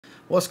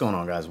What's going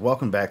on, guys?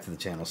 Welcome back to the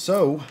channel.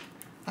 So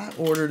I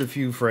ordered a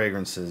few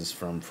fragrances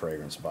from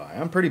Fragrance Buy.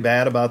 I'm pretty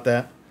bad about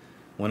that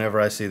whenever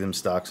I see them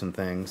stock some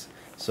things.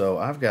 So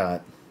I've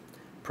got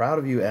Proud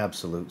of You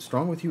Absolute,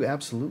 Strong with You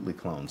Absolutely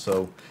clone.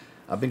 So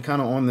I've been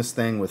kind of on this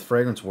thing with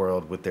Fragrance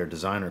World with their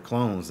designer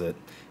clones that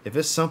if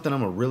it's something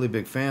I'm a really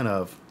big fan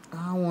of,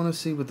 I want to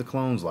see what the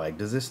clone's like.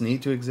 Does this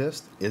need to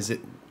exist? Is it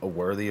a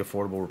worthy,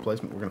 affordable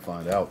replacement? We're going to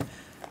find out.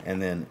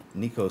 And then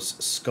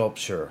Nikos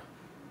Sculpture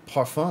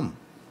Parfum.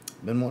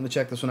 Been wanting to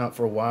check this one out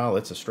for a while.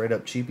 It's a straight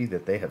up cheapie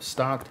that they have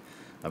stocked.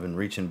 I've been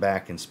reaching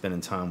back and spending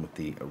time with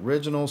the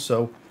original,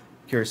 so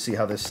curious to see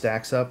how this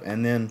stacks up.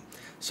 And then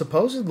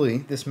supposedly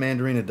this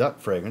Mandarina duck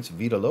fragrance,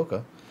 Vida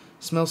Loca,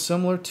 smells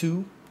similar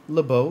to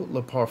Le Beau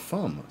Le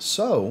Parfum.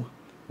 So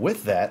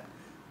with that,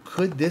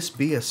 could this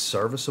be a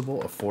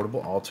serviceable,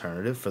 affordable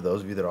alternative for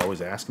those of you that are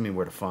always asking me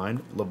where to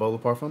find Le Beau Le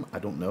Parfum? I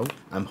don't know.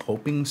 I'm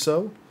hoping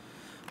so.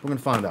 We're going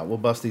to find out. We'll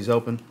bust these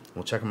open.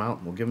 We'll check them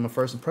out. We'll give them a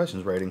first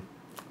impressions rating.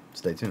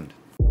 Stay tuned.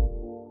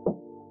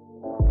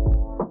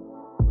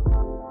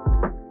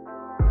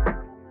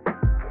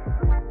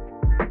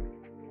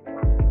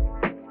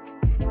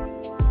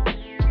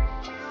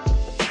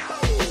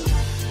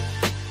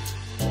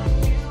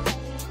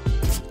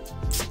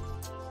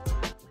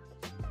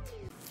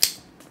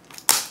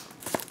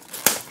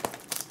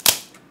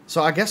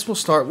 So I guess we'll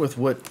start with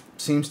what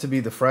seems to be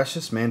the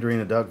freshest,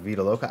 Mandarina Duck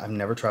Vida Loca. I've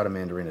never tried a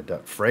Mandarina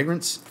Duck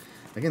fragrance.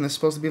 Again, this is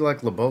supposed to be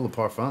like Le Beau Le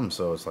Parfum,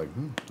 so it's like,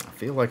 I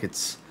feel like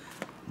it's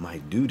my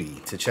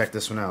duty to check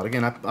this one out.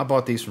 Again, I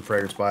bought these from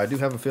Fragrance Buy. I do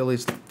have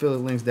affiliate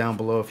links down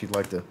below if you'd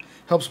like to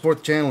help support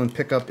the channel and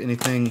pick up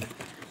anything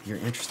you're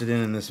interested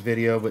in this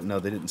video, but no,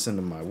 they didn't send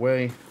them my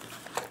way.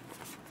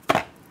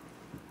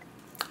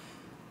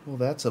 Well,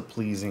 that's a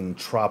pleasing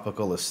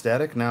tropical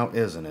aesthetic now,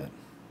 isn't it?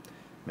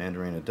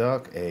 Mandarina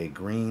Duck, a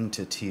green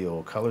to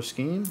teal color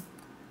scheme.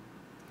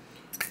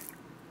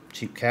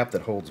 Cheap cap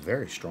that holds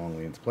very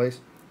strongly into place.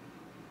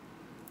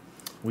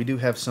 We do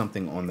have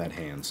something on that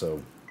hand,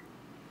 so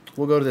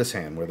we'll go to this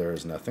hand where there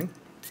is nothing.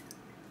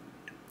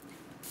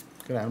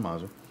 Good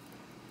atomizer.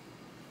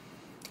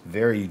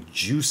 Very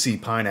juicy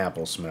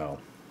pineapple smell.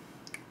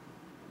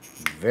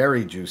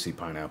 Very juicy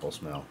pineapple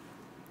smell.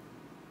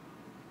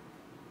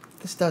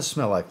 This does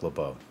smell like Le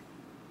Beau.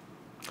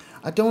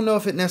 I don't know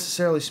if it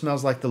necessarily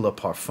smells like the Le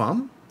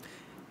Parfum.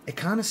 It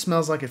kind of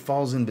smells like it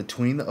falls in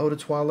between the Eau de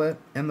Toilette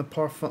and the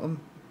Parfum,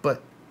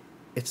 but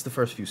it's the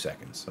first few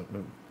seconds. So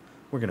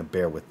we're going to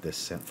bear with this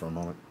scent for a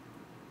moment.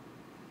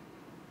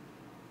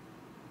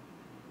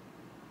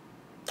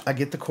 I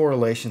get the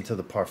correlation to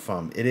the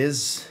Parfum. It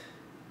is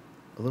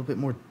a little bit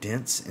more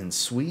dense and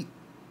sweet.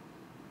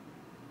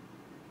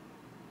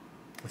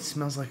 It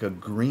smells like a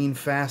green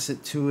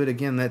facet to it.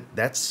 Again,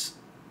 that's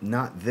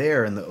not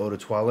there in the Eau de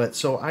Toilette.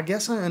 So I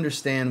guess I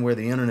understand where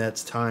the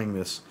internet's tying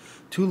this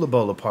to Le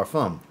Beau Le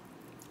Parfum.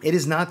 It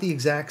is not the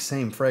exact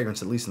same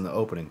fragrance, at least in the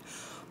opening,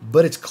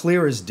 but it's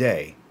clear as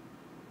day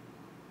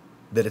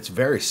that it's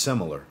very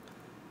similar.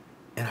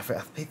 And I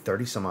paid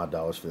 30 some odd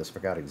dollars for this. I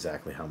forgot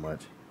exactly how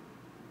much.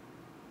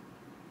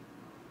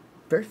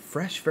 Very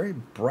fresh, very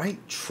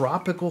bright,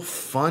 tropical,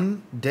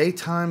 fun,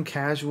 daytime,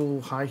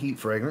 casual, high heat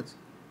fragrance.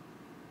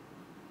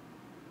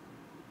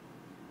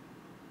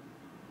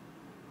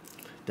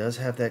 Does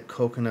have that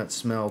coconut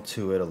smell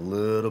to it, a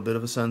little bit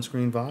of a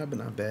sunscreen vibe, but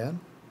not bad.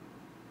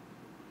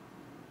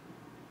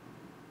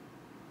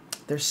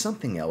 There's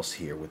something else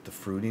here with the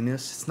fruitiness.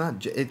 It's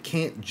not. It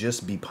can't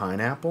just be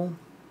pineapple.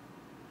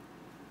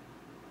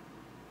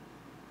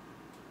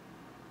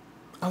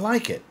 I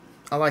like it.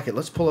 I like it.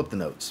 Let's pull up the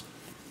notes.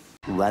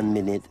 1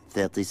 minute,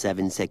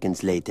 37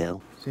 seconds later.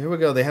 So here we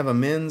go. They have a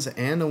men's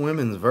and a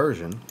women's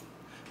version.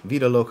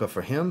 Vida Loca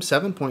for him,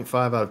 7.5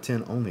 out of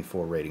 10, only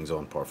 4 ratings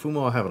on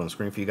Parfum. I'll have it on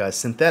screen for you guys.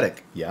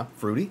 Synthetic, yeah.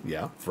 Fruity,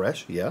 yeah.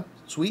 Fresh, yeah.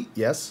 Sweet,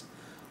 yes.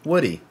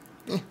 Woody,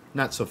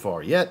 not so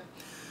far yet.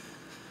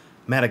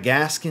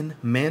 Madagascan,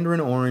 mandarin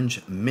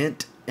orange,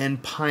 mint,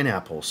 and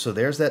pineapple. So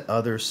there's that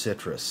other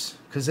citrus.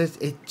 Because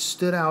it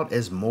stood out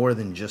as more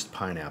than just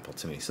pineapple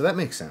to me. So that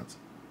makes sense.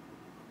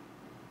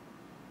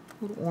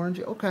 A little orange,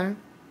 okay.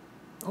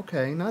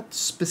 Okay, not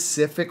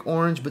specific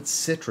orange, but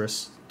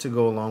citrus to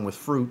go along with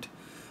fruit.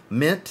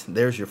 Mint,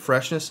 there's your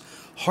freshness.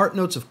 Heart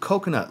notes of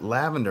coconut,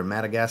 lavender,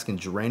 Madagascan,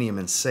 geranium,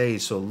 and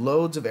sage. So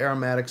loads of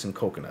aromatics and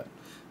coconut.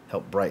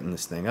 Help brighten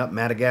this thing up.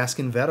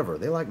 Madagascan vetiver.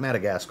 They like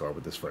Madagascar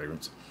with this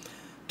fragrance.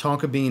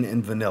 Tonka bean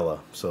and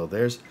vanilla. So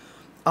there's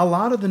a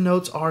lot of the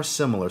notes are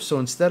similar. So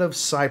instead of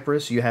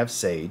cypress, you have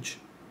sage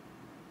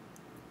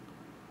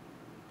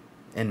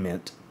and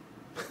mint.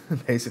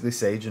 Basically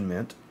sage and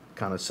mint.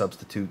 Kind of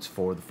substitutes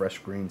for the fresh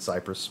green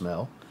cypress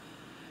smell.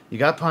 You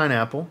got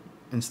pineapple.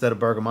 Instead of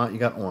bergamot, you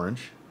got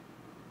orange.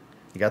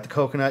 You got the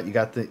coconut, you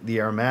got the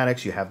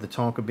aromatics, you have the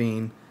tonka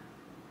bean.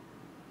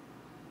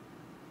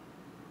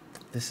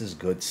 This is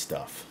good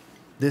stuff.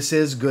 This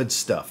is good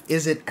stuff.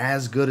 Is it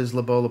as good as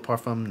Le Beau Le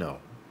Parfum? No.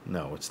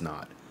 No, it's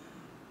not.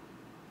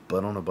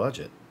 But on a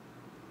budget.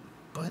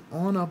 But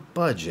on a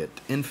budget.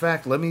 In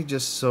fact, let me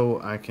just,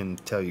 so I can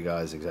tell you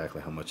guys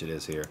exactly how much it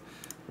is here.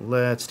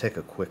 Let's take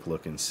a quick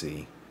look and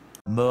see.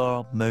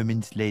 More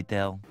moments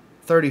later.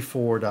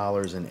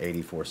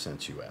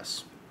 $34.84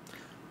 US.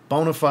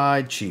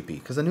 Bonafide cheapie,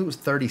 because I knew it was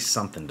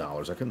 30-something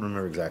dollars. I couldn't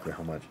remember exactly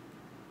how much.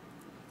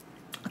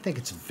 I think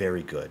it's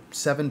very good.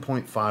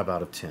 7.5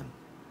 out of 10.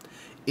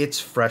 It's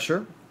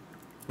fresher.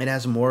 It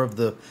has more of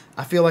the...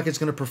 I feel like it's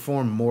going to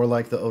perform more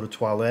like the Eau de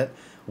Toilette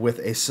with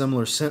a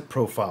similar scent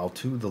profile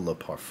to the Le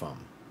Parfum.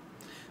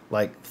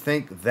 Like,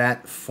 think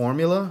that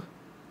formula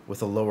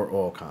with a lower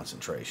oil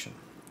concentration.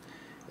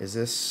 Is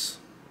this...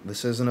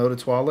 This is an Eau de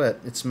Toilette.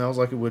 It smells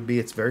like it would be.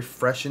 It's very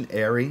fresh and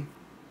airy.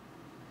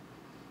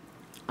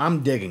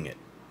 I'm digging it.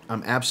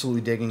 I'm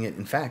absolutely digging it.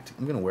 In fact,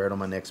 I'm going to wear it on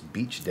my next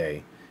beach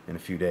day in a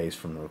few days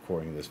from the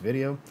recording of this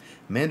video.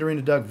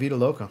 Mandarina Duck Vida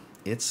Loca.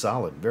 It's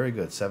solid. Very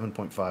good.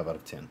 7.5 out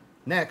of 10.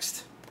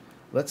 Next,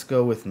 let's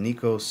go with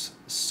Nikos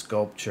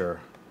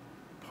Sculpture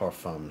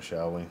Parfum,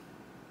 shall we?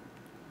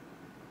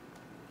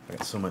 I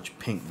got so much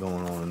pink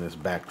going on in this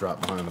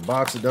backdrop behind the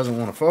box, it doesn't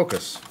want to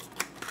focus.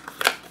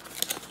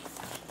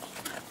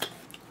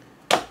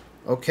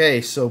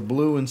 Okay, so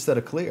blue instead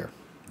of clear.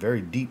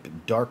 Very deep,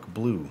 dark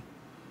blue.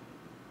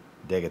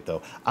 Dig it,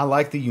 though. I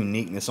like the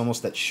uniqueness,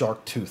 almost that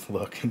shark tooth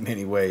look in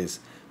many ways.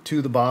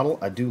 To the bottle,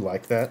 I do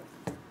like that.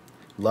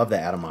 Love the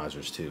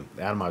atomizers, too.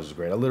 The atomizer's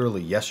great. I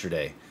literally,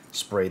 yesterday,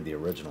 sprayed the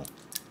original.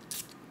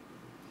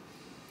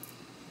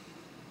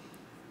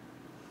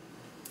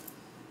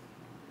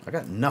 I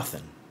got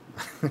nothing.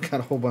 I got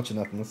a whole bunch of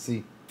nothing. Let's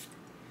see.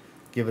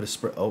 Give it a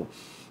spray. Oh,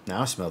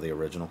 now I smell the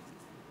original.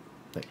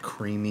 That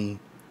creamy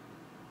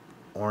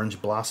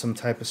orange blossom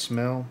type of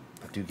smell.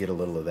 I do get a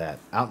little of that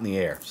out in the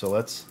air. So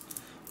let's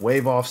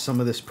wave off some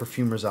of this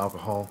perfumer's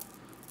alcohol.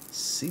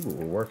 See what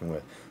we're working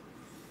with.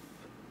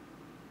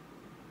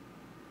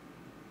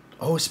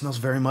 Oh, it smells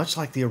very much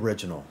like the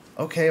original.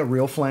 Okay, a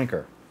real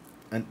flanker.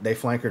 And they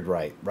flankered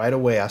right. Right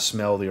away, I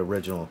smell the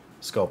original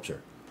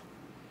Sculpture.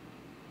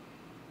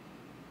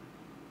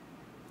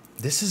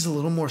 This is a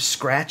little more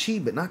scratchy,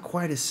 but not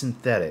quite as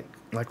synthetic.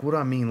 Like, what do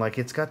I mean? Like,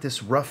 it's got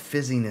this rough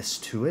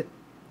fizziness to it.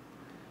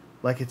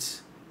 Like,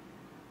 it's...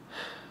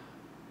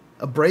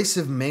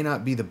 Abrasive may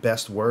not be the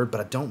best word,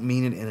 but I don't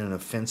mean it in an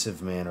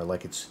offensive manner.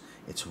 Like, it's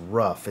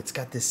rough. It's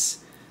got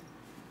this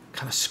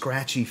kind of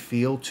scratchy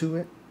feel to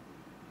it.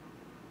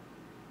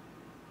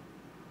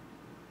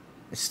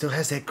 It still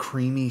has that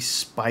creamy,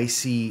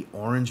 spicy,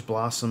 orange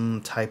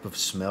blossom type of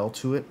smell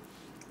to it.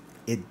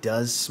 It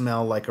does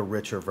smell like a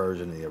richer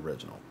version of the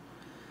original.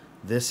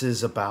 This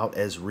is about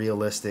as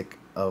realistic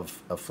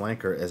of a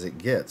flanker as it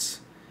gets.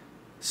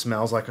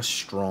 Smells like a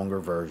stronger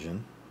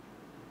version.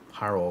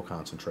 Higher oil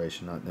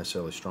concentration, not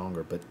necessarily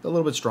stronger, but a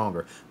little bit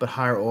stronger, but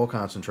higher oil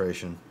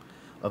concentration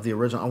of the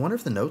original. I wonder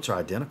if the notes are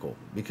identical,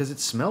 because it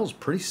smells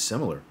pretty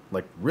similar,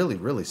 like really,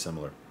 really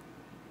similar.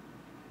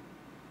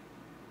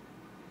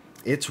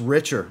 It's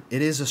richer.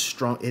 It is a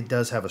strong. It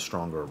does have a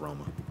stronger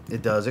aroma.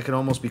 It does. It could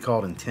almost be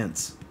called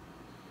intense.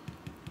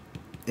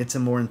 It's a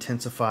more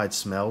intensified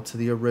smell to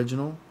the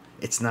original.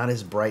 It's not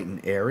as bright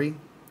and airy.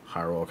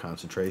 Higher oil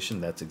concentration.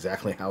 That's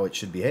exactly how it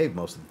should behave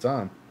most of the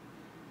time.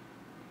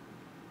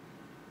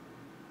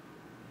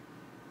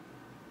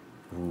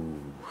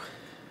 Ooh.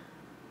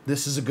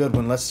 This is a good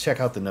one. Let's check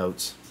out the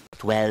notes.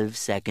 12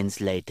 seconds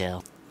later.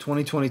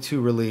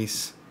 2022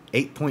 release.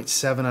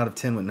 8.7 out of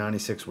 10 with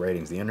 96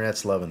 ratings. The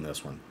internet's loving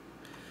this one.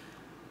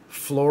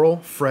 Floral,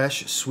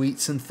 fresh, sweet,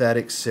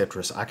 synthetic,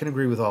 citrus. I can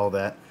agree with all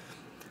that.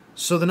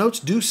 So the notes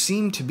do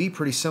seem to be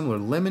pretty similar.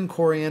 Lemon,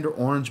 coriander,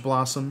 orange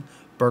blossom,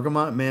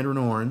 bergamot, mandarin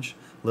orange,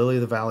 lily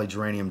of the valley,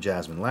 geranium,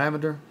 jasmine,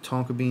 lavender,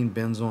 tonka bean,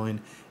 benzoin,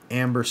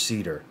 amber,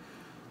 cedar.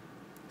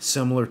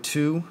 Similar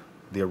to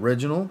the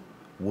original,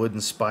 wood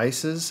and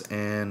spices.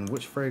 And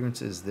which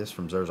fragrance is this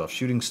from Zaharoff?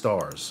 Shooting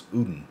Stars,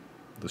 Oud,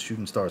 the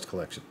Shooting Stars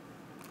collection.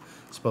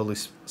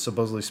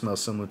 Supposedly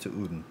smells similar to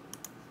Oud.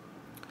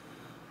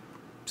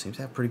 Seems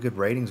to have pretty good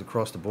ratings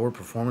across the board,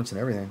 performance and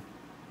everything.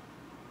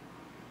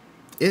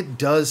 It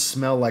does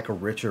smell like a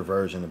richer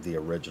version of the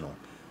original.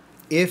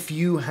 If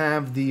you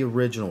have the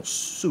original,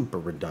 super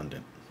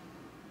redundant.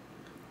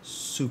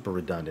 Super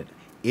redundant.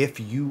 If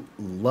you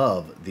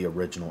love the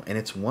original and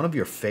it's one of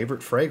your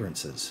favorite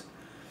fragrances,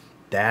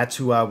 that's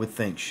who I would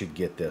think should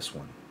get this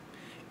one.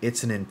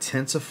 It's an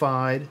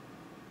intensified,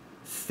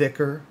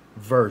 thicker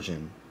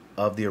version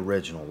of the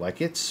original.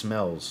 Like, it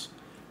smells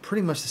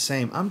pretty much the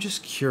same. I'm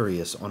just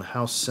curious on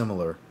how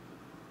similar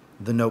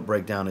the note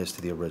breakdown is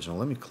to the original.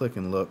 Let me click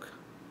and look.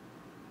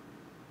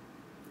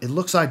 It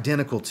looks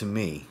identical to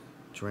me.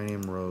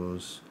 Geranium,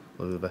 rose,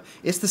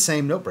 it's the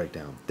same note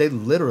breakdown. They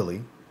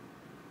literally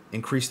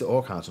increased the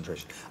oil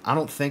concentration. I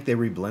don't think they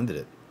reblended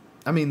it.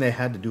 I mean, they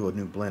had to do a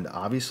new blend,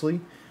 obviously,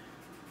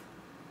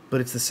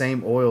 but it's the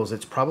same oils.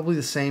 It's probably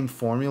the same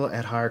formula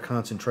at higher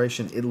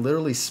concentration. It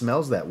literally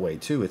smells that way,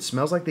 too. It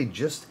smells like they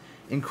just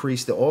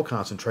increased the oil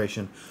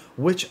concentration,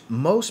 which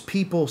most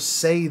people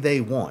say they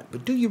want.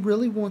 But do you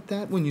really want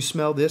that when you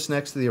smell this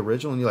next to the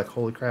original and you're like,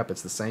 holy crap,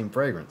 it's the same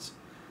fragrance?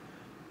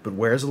 But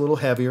wears a little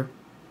heavier.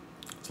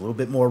 It's a little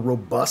bit more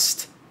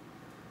robust.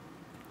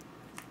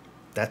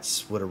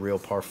 That's what a real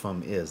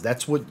Parfum is.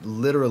 That's what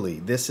literally,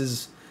 this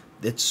is,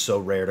 it's so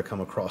rare to come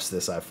across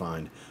this, I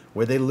find,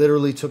 where they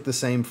literally took the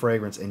same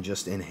fragrance and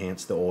just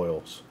enhanced the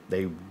oils.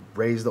 They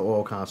raised the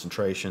oil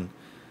concentration.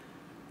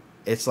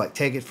 It's like,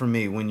 take it from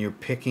me, when you're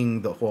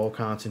picking the oil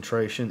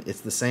concentration,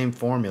 it's the same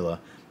formula.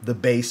 The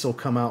base will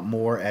come out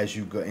more as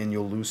you go, and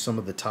you'll lose some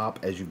of the top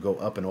as you go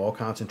up in oil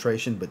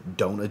concentration, but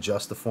don't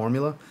adjust the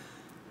formula.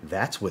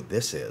 That's what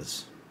this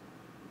is.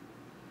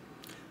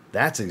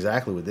 That's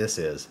exactly what this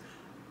is.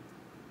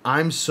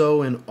 I'm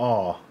so in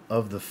awe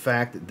of the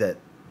fact that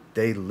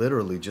they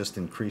literally just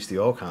increased the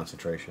oil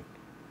concentration.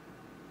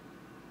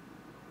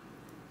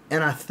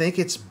 And I think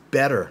it's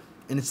better.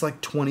 And it's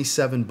like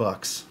 27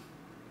 bucks.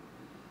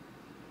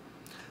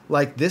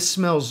 Like, this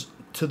smells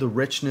to the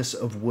richness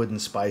of Wood and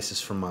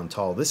Spices from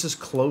Montal. This is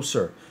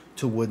closer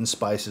to Wood and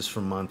Spices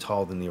from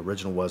Montal than the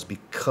original was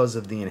because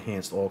of the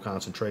enhanced oil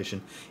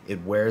concentration.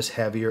 It wears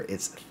heavier.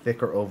 It's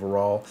thicker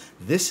overall.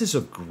 This is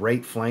a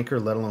great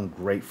flanker, let alone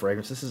great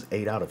fragrance. This is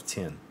 8 out of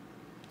 10.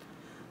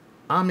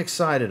 I'm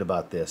excited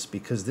about this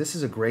because this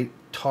is a great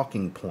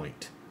talking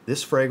point.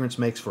 This fragrance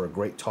makes for a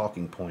great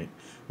talking point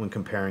when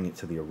comparing it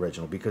to the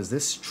original, because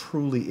this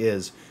truly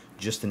is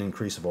just an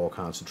increase of oil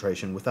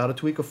concentration without a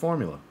tweak of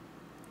formula.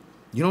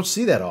 You don't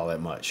see that all that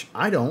much.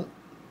 I don't.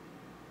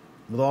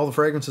 With all the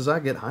fragrances I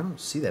get, I don't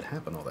see that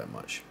happen all that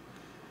much.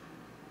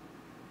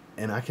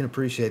 And I can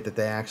appreciate that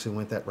they actually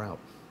went that route.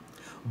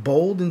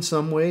 Bold in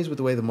some ways with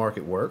the way the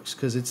market works,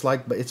 because it's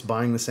like it's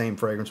buying the same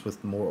fragrance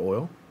with more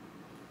oil.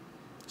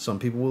 Some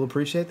people will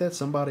appreciate that.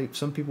 Some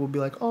people will be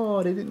like,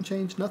 oh, they didn't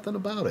change nothing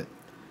about it.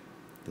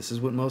 This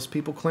is what most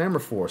people clamor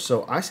for.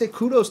 So I say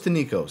kudos to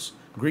Nikos.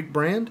 Greek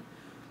brand,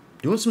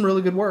 doing some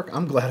really good work.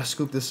 I'm glad I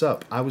scooped this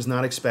up. I was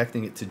not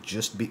expecting it to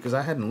just be, because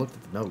I hadn't looked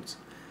at the notes.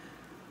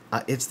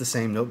 It's the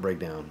same note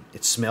breakdown.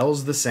 It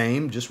smells the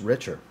same, just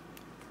richer.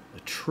 A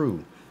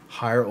true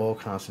higher oil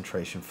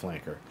concentration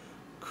flanker.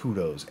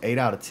 Kudos. 8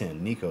 out of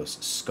 10.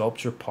 Nikos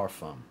Sculpture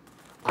Parfum.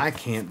 I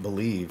can't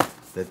believe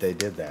that they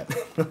did that.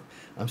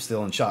 I'm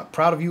still in shock.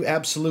 Proud of You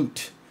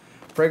Absolute.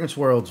 Fragrance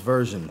World's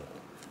version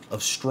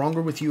of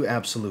Stronger With You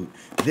Absolute.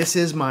 This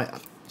is my...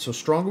 So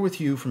Stronger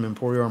With You from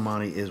Emporio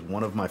Armani is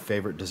one of my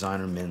favorite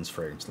designer men's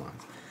fragrance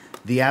lines.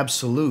 The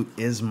Absolute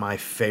is my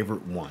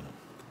favorite one.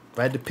 If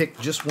I had to pick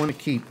just one to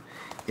keep,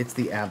 it's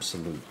the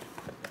Absolute.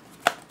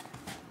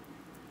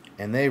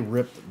 And they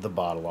ripped the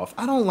bottle off.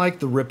 I don't like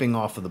the ripping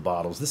off of the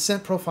bottles. The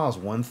scent profile is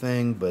one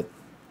thing, but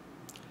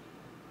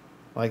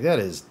like that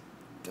is,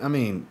 I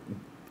mean,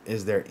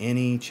 is there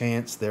any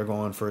chance they're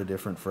going for a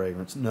different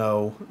fragrance?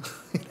 No.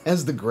 It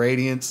has the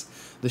gradients.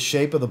 The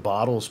shape of the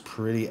bottle is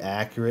pretty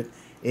accurate.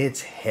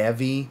 It's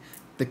heavy.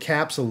 The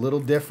cap's a little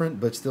different,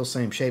 but still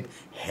same shape.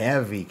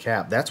 Heavy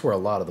cap. That's where a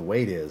lot of the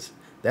weight is.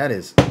 That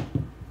is...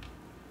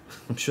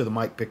 I'm sure the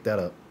mic picked that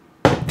up.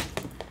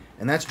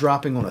 And that's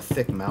dropping on a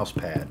thick mouse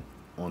pad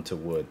onto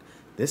wood.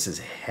 This is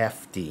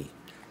hefty.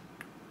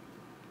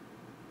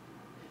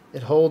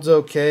 It holds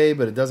okay,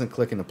 but it doesn't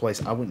click into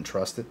place. I wouldn't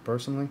trust it,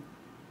 personally.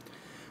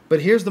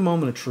 But here's the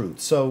moment of truth.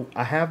 So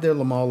I have their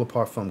Le Male Le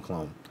Parfum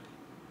clone.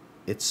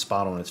 It's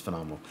spot on. It's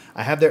phenomenal.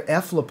 I have their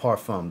F Le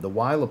Parfum, the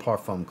Y Le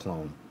Parfum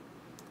clone.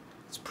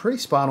 It's pretty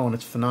spot on.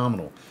 It's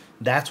phenomenal.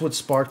 That's what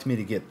sparked me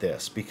to get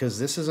this, because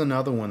this is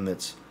another one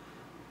that's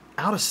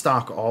out of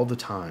stock all the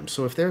time.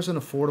 So if there's an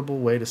affordable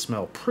way to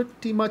smell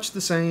pretty much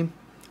the same,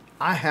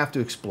 I have to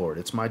explore it.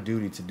 It's my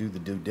duty to do the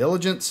due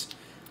diligence.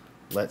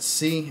 Let's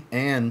see.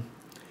 And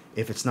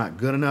if it's not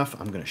good enough,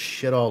 I'm going to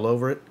shit all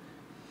over it.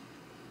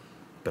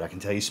 But I can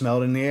tell you,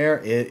 smell it in the air,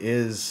 it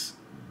is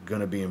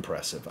going to be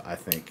impressive, I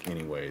think,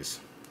 anyways.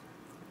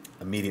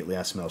 Immediately,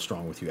 I smell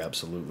Strong With You,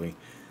 absolutely.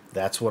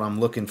 That's what I'm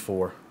looking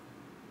for.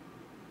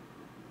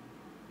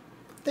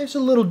 There's a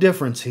little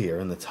difference here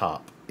in the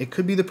top. It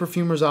could be the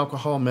perfumer's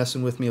alcohol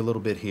messing with me a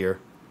little bit here.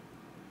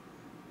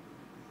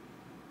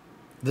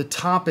 The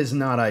top is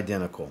not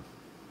identical.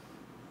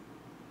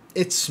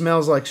 It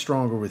smells like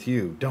Stronger With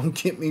You. Don't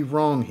get me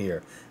wrong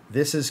here.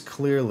 This is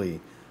clearly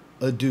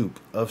a dupe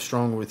of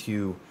Stronger With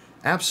You.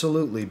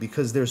 Absolutely,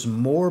 because there's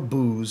more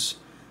booze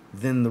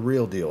than the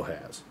real deal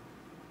has.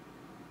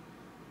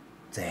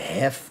 It's a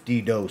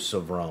hefty dose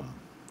of rum.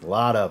 A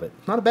lot of it.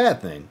 Not a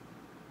bad thing,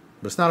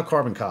 but it's not a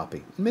carbon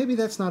copy. Maybe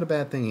that's not a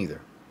bad thing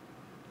either.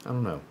 I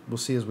don't know. We'll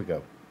see as we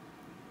go.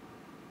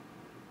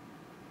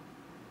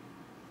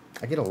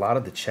 I get a lot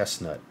of the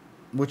chestnut,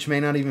 which may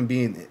not even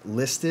be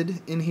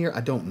listed in here.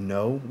 I don't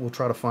know. We'll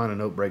try to find a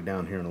note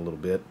breakdown here in a little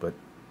bit, but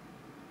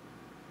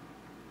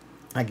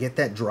I get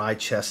that dry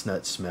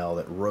chestnut smell,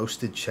 that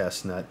roasted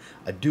chestnut.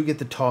 I do get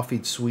the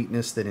toffee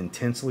sweetness that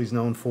Intensely is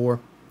known for.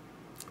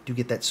 I do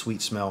get that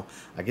sweet smell.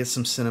 I get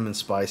some cinnamon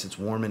spice. It's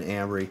warm and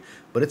ambery,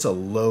 but it's a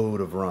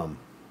load of rum.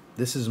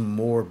 This is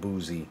more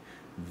boozy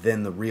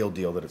than the real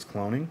deal that it's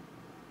cloning.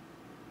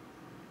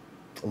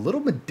 A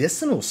little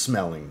medicinal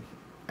smelling,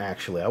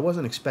 actually. I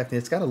wasn't expecting it.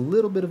 It's got a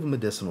little bit of a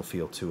medicinal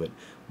feel to it,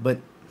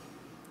 but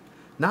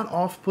not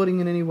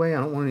off-putting in any way.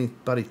 I don't want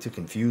anybody to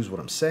confuse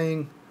what I'm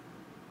saying.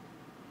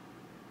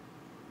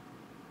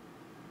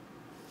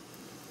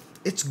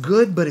 It's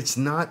good, but it's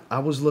not. I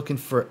was looking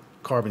for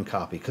carbon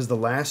copy because the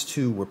last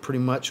two were pretty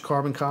much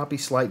carbon copy.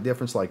 Slight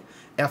difference, like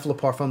F Le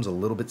Parfum's a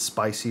little bit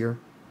spicier,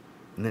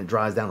 and then it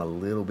dries down a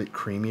little bit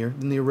creamier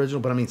than the original,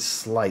 but I mean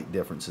slight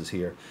differences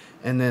here.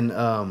 And then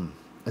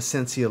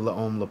Essentia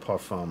L'Homme Le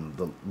Parfum,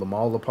 the Le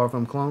Male Le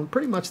Parfum clone,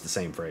 pretty much the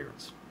same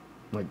fragrance.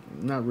 Like,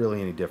 not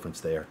really any difference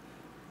there.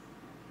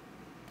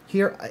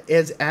 Here,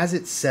 as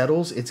it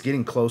settles, it's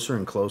getting closer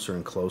and closer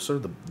and closer.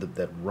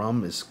 That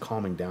rum is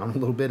calming down a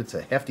little bit. It's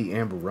a hefty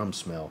amber rum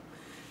smell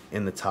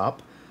in the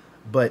top.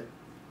 But,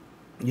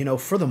 you know,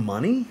 for the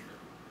money,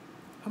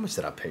 how much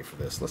did I pay for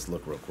this? Let's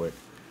look real quick.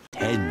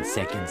 10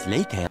 seconds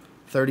later.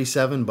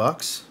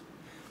 $37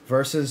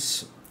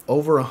 versus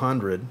over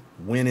 100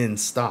 when in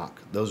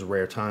stock. Those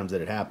rare times that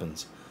it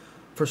happens.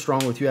 For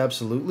Strong With You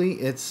Absolutely,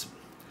 it's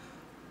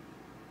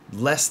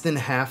less than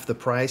half the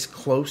price,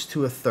 close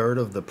to a third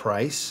of the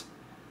price.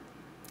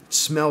 It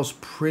smells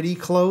pretty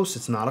close.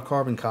 It's not a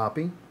carbon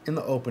copy. In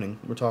the opening,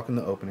 we're talking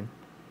the opening.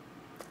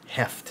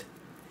 Heft,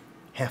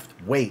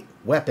 weight,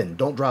 weapon.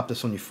 Don't drop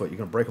this on your foot. You're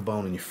going to break a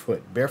bone in your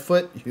foot.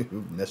 Barefoot,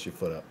 you mess your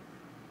foot up.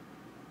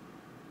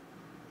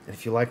 And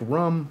if you like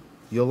rum,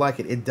 you'll like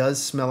it. It does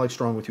smell like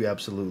Strong With You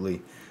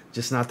Absolutely.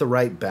 Just not the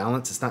right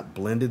balance. It's not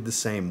blended the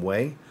same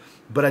way.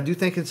 But I do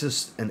think it's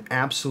just an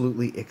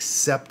absolutely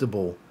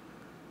acceptable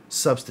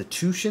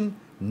substitution,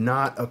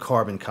 not a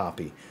carbon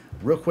copy.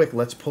 Real quick,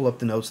 let's pull up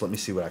the notes. Let me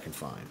see what I can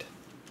find.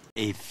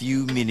 A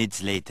few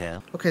minutes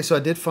later. Okay, so I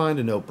did find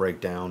a note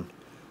breakdown.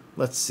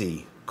 Let's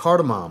see.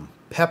 Cardamom,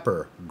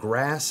 pepper,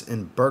 grass,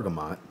 and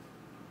bergamot.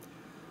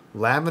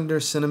 Lavender,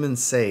 cinnamon,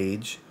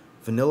 sage.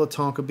 Vanilla,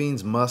 tonka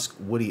beans, musk,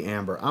 woody,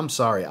 amber. I'm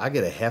sorry, I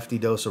get a hefty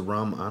dose of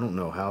rum. I don't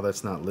know how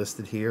that's not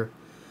listed here.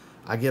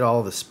 I get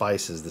all the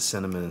spices, the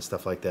cinnamon and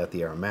stuff like that,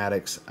 the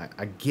aromatics.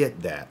 I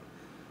get that.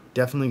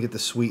 Definitely get the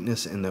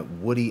sweetness and the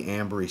woody,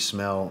 ambery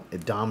smell.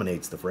 It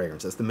dominates the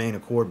fragrance. That's the main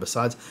accord.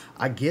 Besides,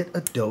 I get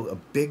a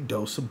big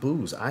dose of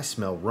booze. I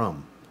smell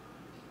rum.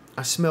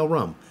 I smell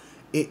rum.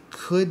 It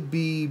could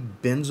be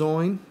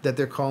benzoin that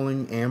they're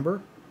calling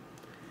amber.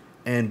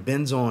 And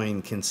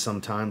benzoin can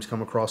sometimes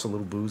come across a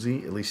little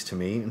boozy, at least to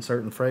me, in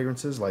certain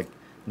fragrances, like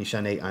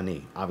Nishane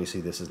Ani. Obviously,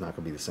 this is not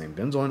going to be the same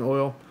benzoin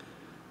oil,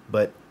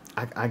 but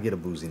I get a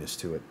booziness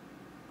to it.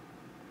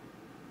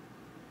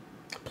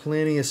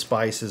 Plenty of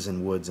spices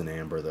and woods and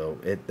amber, though.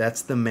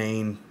 That's the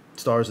main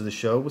stars of the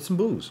show with some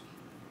booze.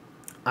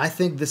 I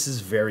think this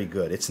is very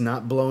good. It's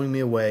not blowing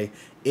me away.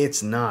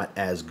 It's not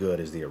as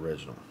good as the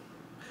original.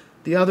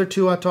 The other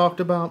two I talked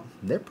about,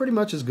 they're pretty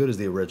much as good as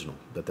the original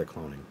that they're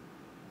cloning.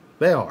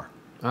 They are.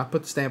 I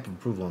put the stamp of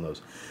approval on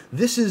those.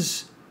 This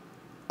is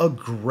a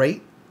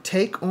great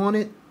take on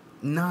it.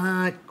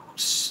 Not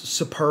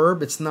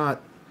superb. It's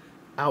not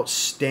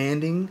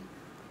outstanding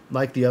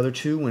like the other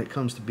two when it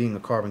comes to being a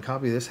carbon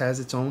copy. This has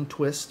its own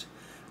twist.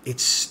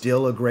 It's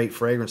still a great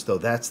fragrance, though.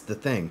 That's the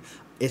thing.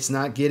 It's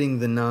not getting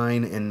the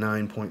 9 and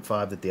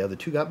 9.5 that the other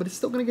two got, but it's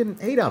still going to get an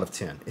 8 out of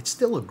 10. It's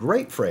still a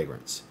great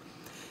fragrance.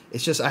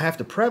 It's just I have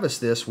to preface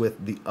this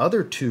with the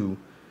other two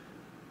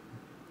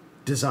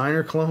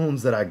designer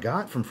clones that I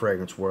got from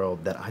Fragrance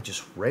World that I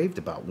just raved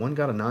about. One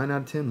got a 9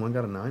 out of 10, one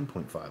got a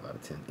 9.5 out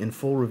of 10 in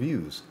full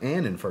reviews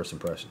and in first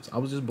impressions. I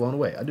was just blown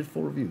away. I did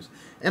full reviews.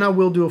 And I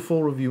will do a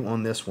full review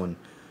on this one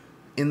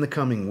in the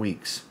coming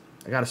weeks.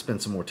 I got to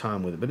spend some more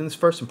time with it. But in this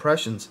first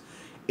impressions,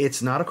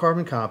 it's not a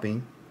carbon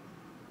copy.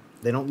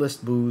 They don't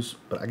list booze,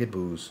 but I get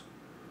booze.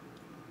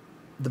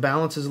 The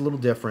balance is a little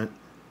different.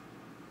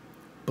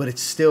 But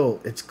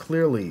it's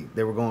clearly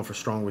they were going for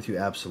Strong With You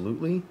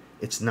Absolutely.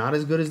 It's not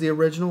as good as the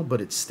original,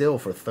 but it's still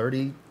for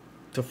 $30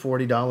 to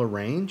 $40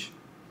 range.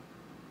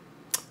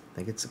 I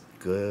think it's a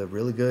good,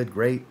 really good,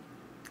 great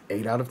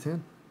 8 out of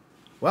 10.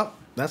 Well,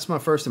 that's my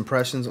first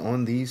impressions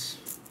on these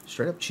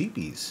straight up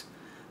cheapies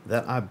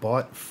that I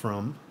bought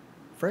from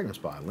Fragrance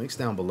Buy. Links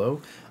down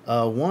below.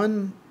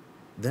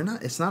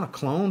 It's not a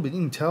clone, but you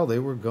can tell they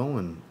were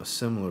going a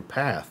similar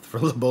path for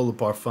Le Beau Le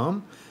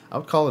Parfum. I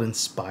would call it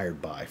inspired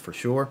by for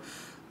sure.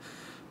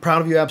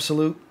 Proud of You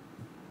Absolute.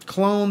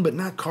 Clone, but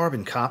not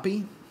carbon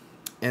copy.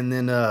 And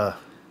then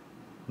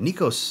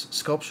Nikos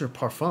Sculpture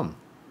Parfum.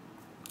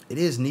 It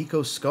is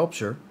Nikos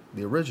Sculpture,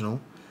 the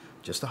original,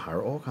 just a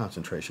higher oil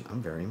concentration.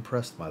 I'm very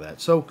impressed by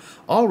that. So,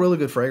 all really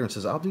good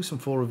fragrances. I'll do some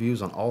full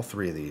reviews on all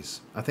three of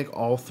these. I think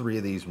all three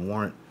of these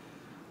warrant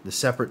the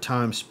separate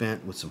time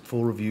spent with some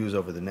full reviews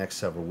over the next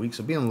several weeks.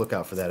 So be on the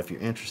lookout for that. If you're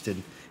interested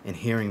in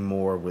hearing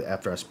more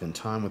after I spend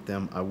time with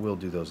them, I will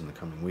do those in the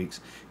coming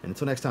weeks. And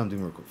until next time, do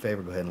me a quick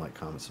favor, go ahead and like,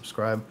 comment,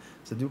 subscribe.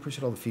 So I do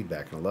appreciate all the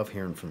feedback, and I love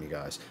hearing from you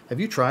guys. Have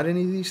you tried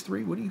any of these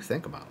three? What do you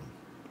think about them?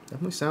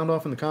 Definitely sound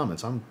off in the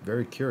comments. I'm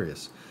very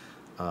curious.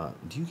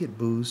 Do you get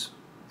booze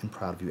and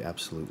Proud of You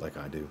Absolute like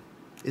I do?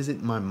 Is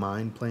it my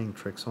mind playing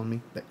tricks on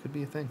me? That could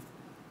be a thing.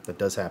 That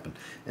does happen.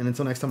 And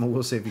until next time, I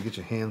will say, if you get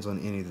your hands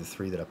on any of the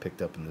three that I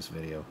picked up in this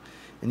video,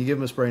 and you give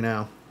them a spray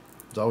now,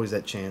 there's always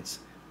that chance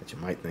that you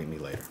might thank me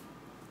later.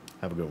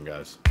 Have a good one,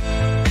 guys.